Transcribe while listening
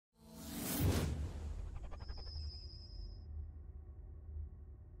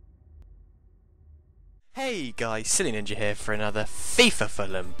Hey guys, Silly Ninja here for another FIFA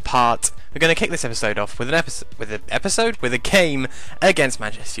Fulham part. We're going to kick this episode off with a game against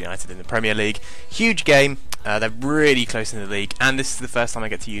Manchester United in the Premier League. Huge game. They're really close in the league, and this is the first time I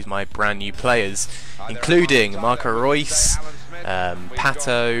get to use my brand new players, including Marco Reus,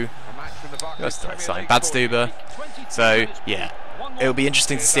 Pato, Badstuber. So yeah, it'll be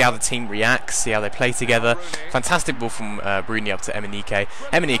interesting to see how the team reacts, see how they play together. Fantastic ball from Rooney up to Emenike.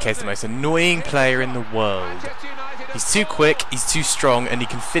 Emenike is the most annoying player in the world. He's too quick, he's too strong, and he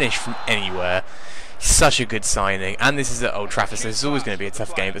can finish from anywhere. He's such a good signing, and this is at Old Trafford, so it's always going to be a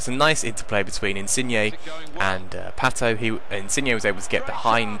tough game. But it's a nice interplay between Insigne and Pato. Insigne was able to get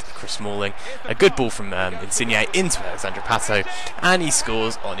behind Chris Smalling. A good ball from Insigne into Alexandre Pato, and he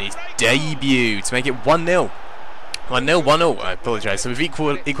scores on his debut to make it 1-0. 1-0, I apologise. So we've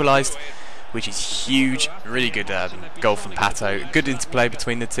equalised, which is huge. Really good goal from Pato. Good interplay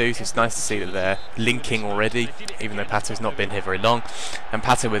between the two, so it's nice to see that they're linking already, even though Pato's not been here very long. And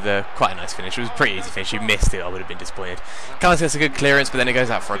Pato with quite a nice finish. It was a pretty easy finish. If you missed it, I would have been disappointed. Carlos gets a good clearance, but then it goes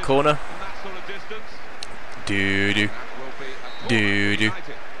out for a corner. Doo-doo. Doo-doo.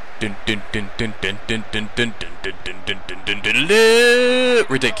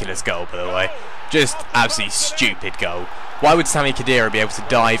 Ridiculous goal, by the way. Just absolutely stupid goal. Why would Sami Khedira be able to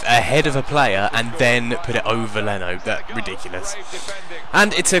dive ahead of a player and then put it over Leno? That's ridiculous.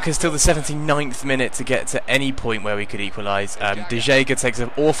 And it took us till the 79th minute to get to any point where we could equalise. De Jager takes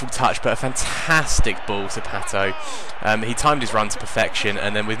an awful touch, but a fantastic ball to Pato. He timed his run to perfection,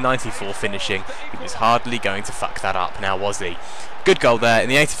 and then with 94 finishing, he was hardly going to fuck that up, now was he? Good goal there. In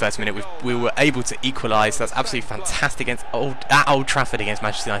the 81st minute, we were able to equalise. That's absolutely fantastic at Old Trafford against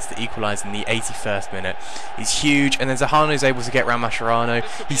Manchester United to equalise in the 81st minute. It's huge, and then Zahano is able to get around Mascherano.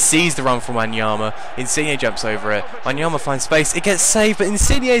 He sees the run from Wanyama. Insigne jumps over it. Wanyama finds space. It gets saved, but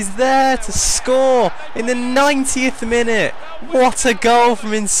Insigne is there to score in the 90th minute. What a goal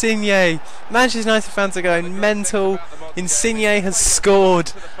from Insigne. Manchester United fans are going mental. Insigne has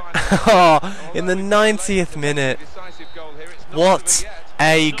scored in the 90th minute. What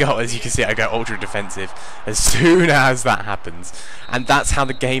a goal. As you can see, I go ultra defensive as soon as that happens. And that's how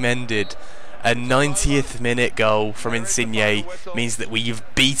the game ended. A 90th minute goal from Insigne means that we've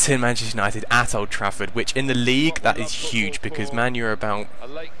beaten Manchester United at Old Trafford, which in the league, that is huge, because Man U are about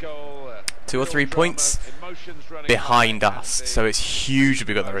 2 or 3 points behind us. So it's huge that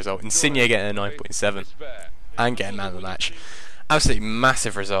we got that result. Insigne getting a 9.7 and getting man of the match. Absolutely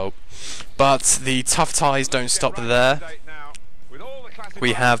massive result. But the tough ties don't stop there.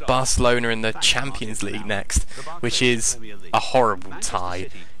 We have Barcelona in the Champions League next, which is a horrible tie.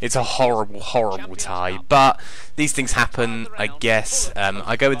 It's a horrible, horrible tie. But these things happen, I guess.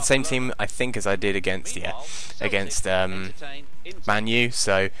 I go with the same team, I think, as I did against Man U.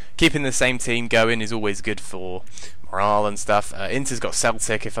 So keeping the same team going is always good for morale and stuff. Inter's got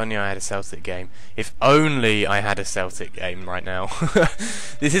Celtic. If only I had a Celtic game. If only I had a Celtic game right now.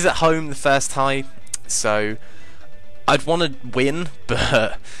 This is at home, the first tie, so I'd want to win,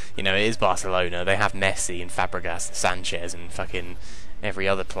 but you know, it is Barcelona. They have Messi and Fabregas and Sanchez and fucking every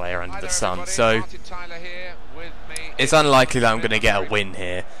other player under the sun, so it's unlikely that I'm going to get a win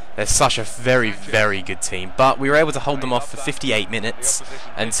here. They're such a very, very good team, but we were able to hold them off for 58 minutes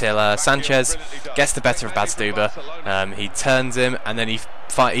until Sanchez gets the better of Badstuber. He turns him, and then he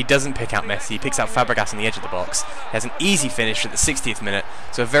doesn't pick out Messi. He picks out Fabregas on the edge of the box. He has an easy finish at the 60th minute,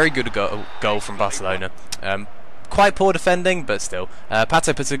 so a very good goal from Barcelona. Quite poor defending, but still.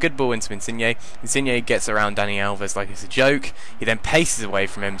 Pato puts a good ball into Insigne. Insigne gets around Dani Alves like it's a joke. He then paces away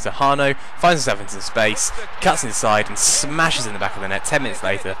from him. Zahano finds himself into space, cuts inside, and smashes in the back of the net 10 minutes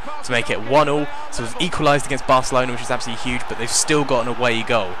later to make it 1-1. So we've equalised against Barcelona, which is absolutely huge, but they've still got an away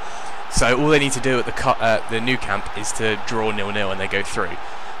goal. So all they need to do at the new camp is to draw 0-0 and they go through.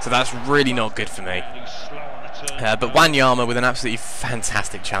 So that's really not good for me. But Wanyama with an absolutely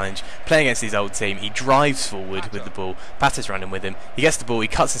fantastic challenge, playing against his old team. He drives forward with the ball. Pato's running with him. He gets the ball. He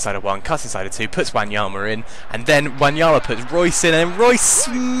cuts inside of one, cuts inside of two, puts Wanyama in, and then Wanyama puts Reus in, and Reus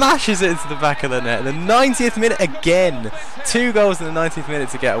smashes it into the back of the net. The 90th minute again. 2 goals in the 90th minute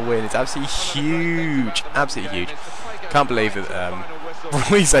to get a win. It's absolutely huge. Absolutely huge. Can't believe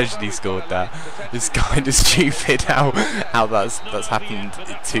that Reus actually scored that. It's kind of stupid how that's happened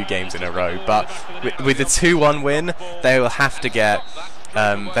in 2 games in a row. But with the 2-1 win, they will have to get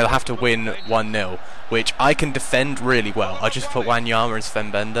they'll have to win 1-0, which I can defend really well. I just put Wanyama and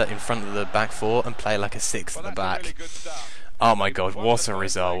Sven Bender in front of the back 4 and play like a 6 at the back. Oh my god, what a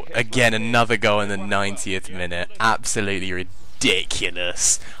result. Again, another goal in the 90th minute. Absolutely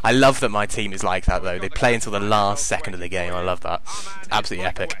ridiculous. I love that my team is like that though. They play until the last second of the game. I love that. It's absolutely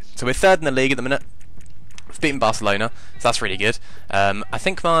epic. So we're third in the league at the minute. We've beaten Barcelona, so that's really good. I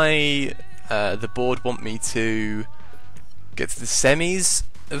think the board want me to get to the semis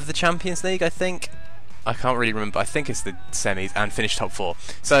of the Champions League, I think. I can't really remember. I think it's the semis and finish top 4.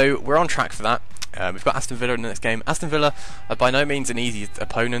 So we're on track for that. We've got Aston Villa in the next game. Aston Villa are by no means an easy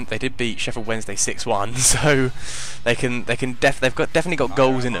opponent. They did beat Sheffield Wednesday 6-1, so they've definitely got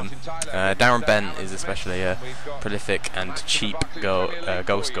goals in them. Darren Bent is especially a prolific and cheap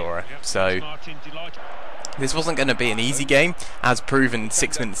goal scorer. So this wasn't going to be an easy game, as proven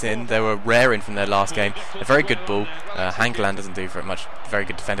 6 minutes in. They were raring from their last game. A very good ball. Hangeland doesn't do very much. Very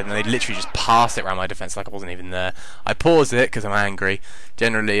good defender, and they literally just passed it around my defence like I wasn't even there. I paused it because I'm angry.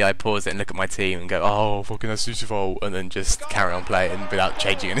 Generally, I pause it and look at my team and go, "Oh, fucking that's beautiful," and then just carry on playing without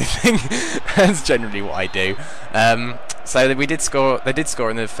changing anything. That's generally what I do. So we did score. They did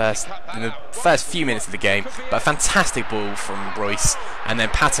score in the first few minutes of the game, but a fantastic ball from Royce, and then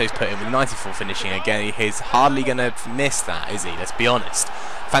Pato's put in with 94 finishing again. He's hardly going to miss that, is he? Let's be honest.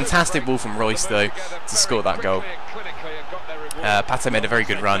 Fantastic ball from Royce though to score that goal. Pato made a very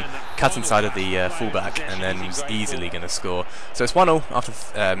good run, cut inside of the fullback, and then was easily going to score. So it's 1-0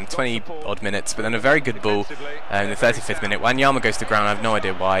 after 20 odd minutes, but then a very good ball in the 35th minute. Wanyama goes to the ground. I have no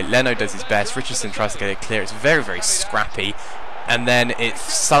idea why. Leno does his best. Richardson tries to get it clear. It's very, very scrappy, and then it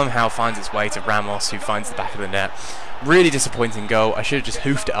somehow finds its way to Ramos, who finds the back of the net. Really disappointing goal. I should have just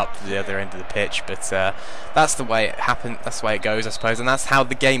hoofed it up to the other end of the pitch, but that's the way it happened. That's the way it goes, I suppose, and that's how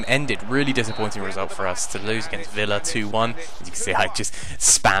the game ended. Really disappointing result for us to lose against Villa 2-1. As you can see, I just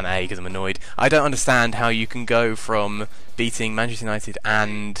spam A because I'm annoyed. I don't understand how you can go from beating Manchester United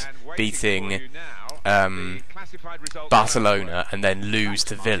and beating Barcelona and then lose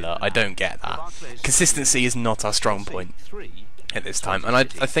to Villa. I don't get that. Consistency is not our strong point at this time, and I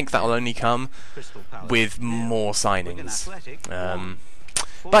think that will only come with more signings.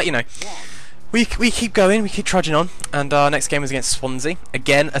 But you know, we keep going, we keep trudging on, and our next game is against Swansea.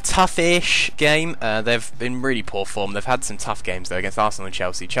 Again, a tough-ish game. They've been really poor form. They've had some tough games though against Arsenal and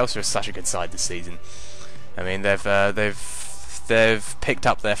Chelsea. Chelsea are such a good side this season. I mean, they've picked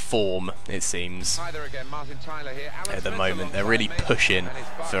up their form, it seems. At the moment, they're really pushing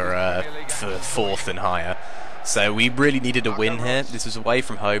for fourth and higher. So we really needed a win here. This was away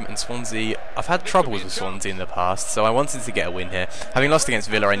from home, and Swansea, I've had troubles with Swansea in the past, so I wanted to get a win here. Having lost against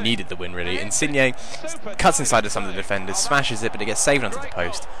Villa, I needed the win really. Insigne cuts inside of some of the defenders, smashes it, but it gets saved onto the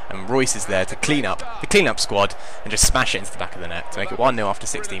post, and Royce is there to clean up the clean-up squad and just smash it into the back of the net to make it 1-0 after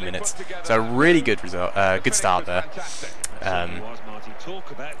 16 minutes. So a really good result, good start there.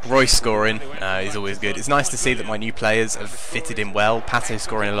 Royce scoring is always good. It's nice to see that my new players have fitted in well. Pato's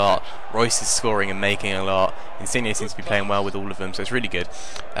scoring a lot, Royce is scoring and making a lot, Insigne seems to be playing well with all of them, so it's really good.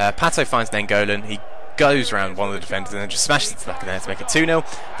 Pato finds Nainggolan, he goes around one of the defenders and then just smashes it to the back of the net to make it 2-0.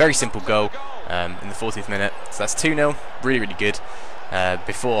 Very simple goal in the 40th minute, so that's 2-0, really, really good.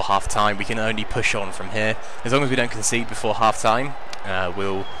 Before half time, we can only push on from here. As long as we don't concede before half time,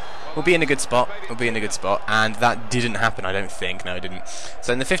 we'll be in a good spot. We'll be in a good spot, and that didn't happen, I don't think. No, it didn't.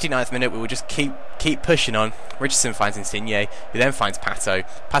 So in the 59th minute, we will just keep pushing on. Richardson finds Insigne, who then finds Pato.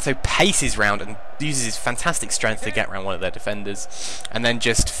 Pato paces round and uses his fantastic strength to get around one of their defenders, and then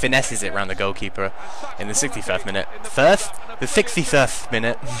just finesses it around the goalkeeper in the 61st minute. The 61st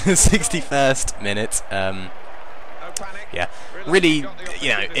minute, 61st minute. Yeah, really, you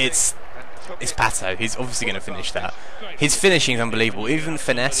know, it's Pato. He's obviously going to finish that. His finishing is unbelievable. Even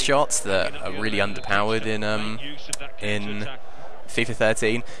finesse shots that are really underpowered in FIFA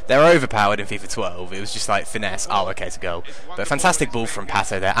 13, they're overpowered in FIFA 12. It was just like finesse. Oh, okay, it's a goal. But fantastic ball from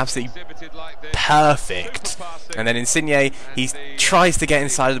Pato there, absolutely perfect. And then Insigne, he tries to get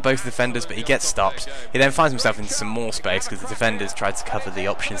inside of both defenders, but he gets stopped. He then finds himself into some more space because the defenders tried to cover the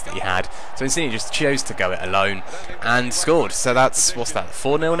options that he had. So Insigne just chose to go it alone and scored. So that's, what's that,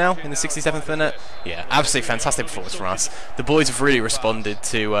 4-0 now in the 67th minute? Yeah, absolutely fantastic performance from us. The boys have really responded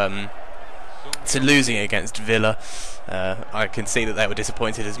to losing against Villa. I can see that they were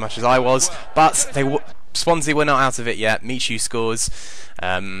disappointed as much as I was, but Swansea were not out of it yet. Michu scores.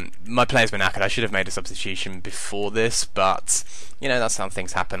 My players were knackered. I should have made a substitution before this, but you know, that's how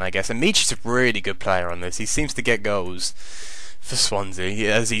things happen, I guess. And Michu's a really good player on this. He seems to get goals for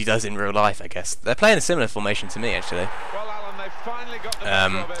Swansea, as he does in real life, I guess. They're playing a similar formation to me, actually.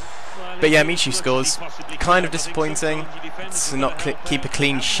 But yeah, Michu scores. Kind of disappointing to not keep a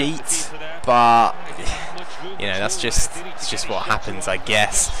clean sheet, but you know, it's just what happens, I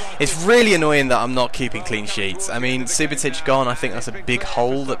guess. It's really annoying that I'm not keeping clean sheets. I mean, Subotic gone, I think that's a big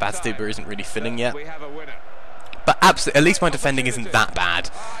hole that Batistuba isn't really filling yet. But at least my defending isn't that bad.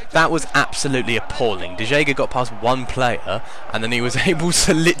 That was absolutely appalling. De Jager got past one player, and then he was able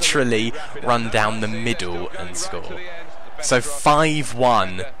to literally run down the middle and score. So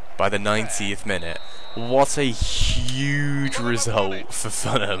 5-1 by the 90th minute. What a huge result for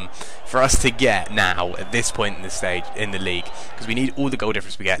Fulham for us to get now at this point in the stage in the league, because we need all the goal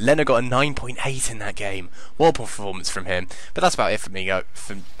difference we get. Leonard got a 9.8 in that game. What a performance from him. But that's about it for me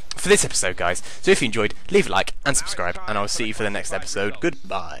for this episode, guys. So if you enjoyed, leave a like and subscribe, and I'll see you for the next episode.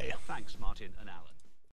 Goodbye. Thanks, Martin.